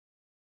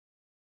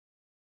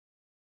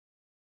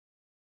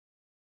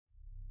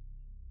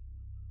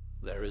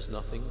There is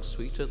nothing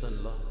sweeter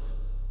than love,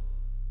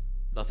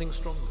 nothing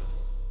stronger,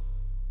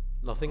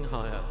 nothing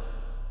higher,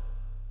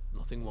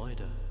 nothing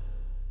wider,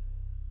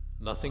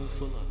 nothing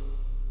fuller,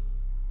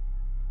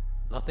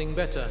 nothing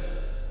better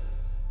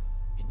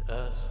in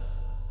earth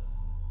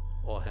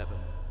or heaven.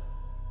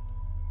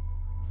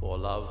 For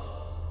love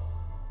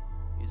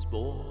is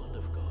born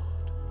of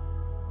God.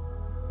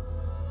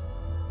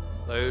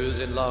 Those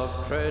in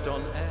love tread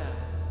on air.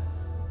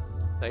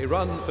 They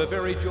run for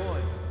very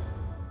joy.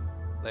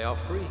 They are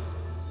free.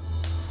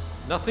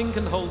 Nothing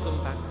can hold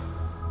them back.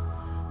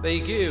 They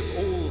give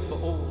all for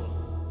all,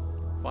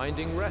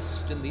 finding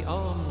rest in the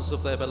arms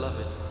of their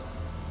beloved.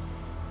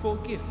 For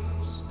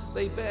gifts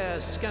they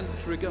bear scant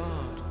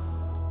regard,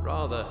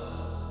 rather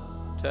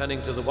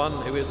turning to the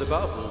one who is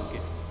above all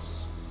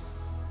gifts.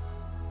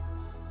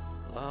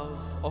 Love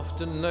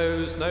often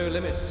knows no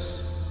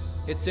limits.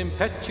 Its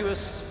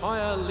impetuous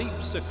fire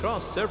leaps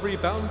across every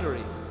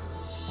boundary.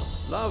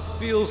 Love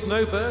feels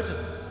no burden,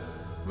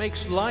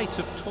 makes light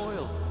of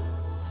toil,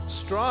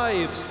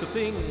 strives for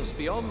things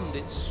beyond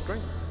its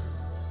strength.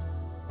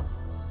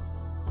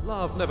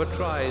 Love never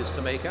tries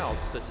to make out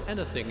that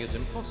anything is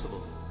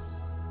impossible.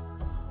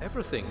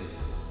 Everything,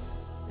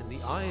 in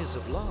the eyes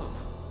of love,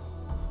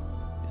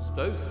 is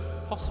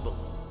both possible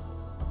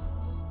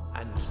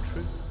and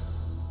true.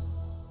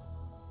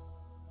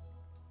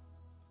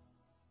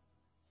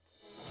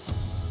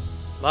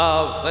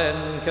 Love,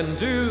 then, can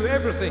do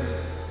everything.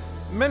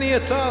 Many a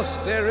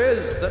task there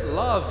is that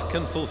love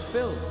can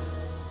fulfill,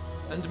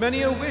 and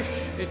many a wish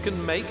it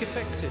can make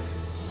effective.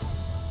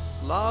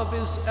 Love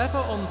is ever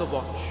on the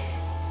watch.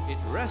 It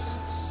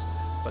rests,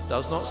 but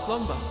does not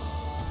slumber,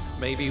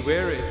 may be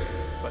wearied,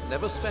 but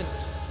never spent,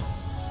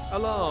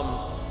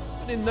 alarmed,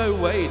 but in no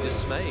way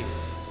dismayed.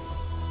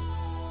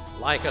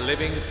 Like a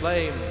living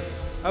flame,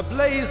 a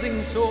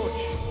blazing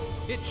torch,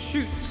 it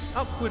shoots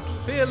upward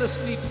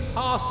fearlessly,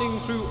 passing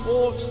through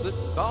aught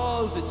that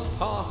bars its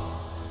path.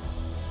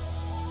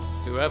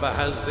 Whoever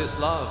has this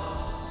love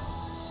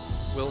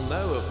will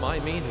know of my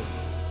meaning.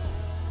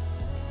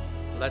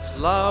 Let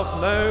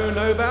love know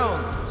no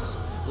bounds.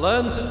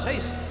 Learn to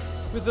taste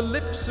with the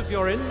lips of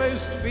your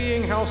inmost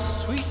being how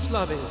sweet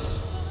love is.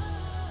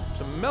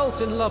 To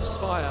melt in love's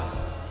fire,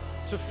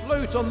 to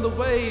float on the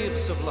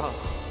waves of love.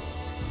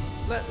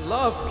 Let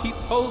love keep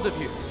hold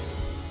of you,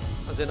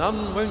 as in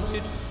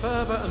unwonted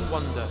fervour and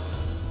wonder,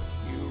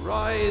 you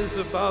rise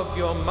above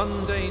your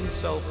mundane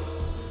self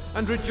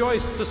and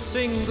rejoice to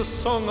sing the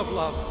song of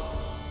love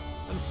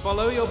and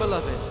follow your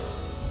beloved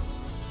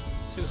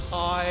to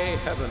high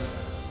heaven.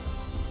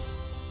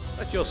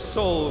 Let your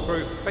soul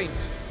grow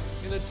faint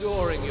in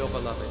adoring your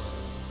beloved,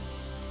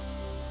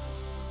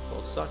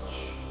 for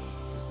such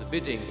is the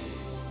bidding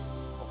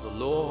of the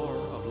law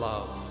of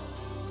love,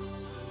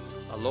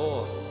 a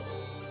law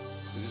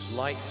whose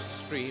light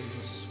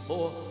streams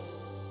forth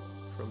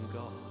from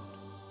God.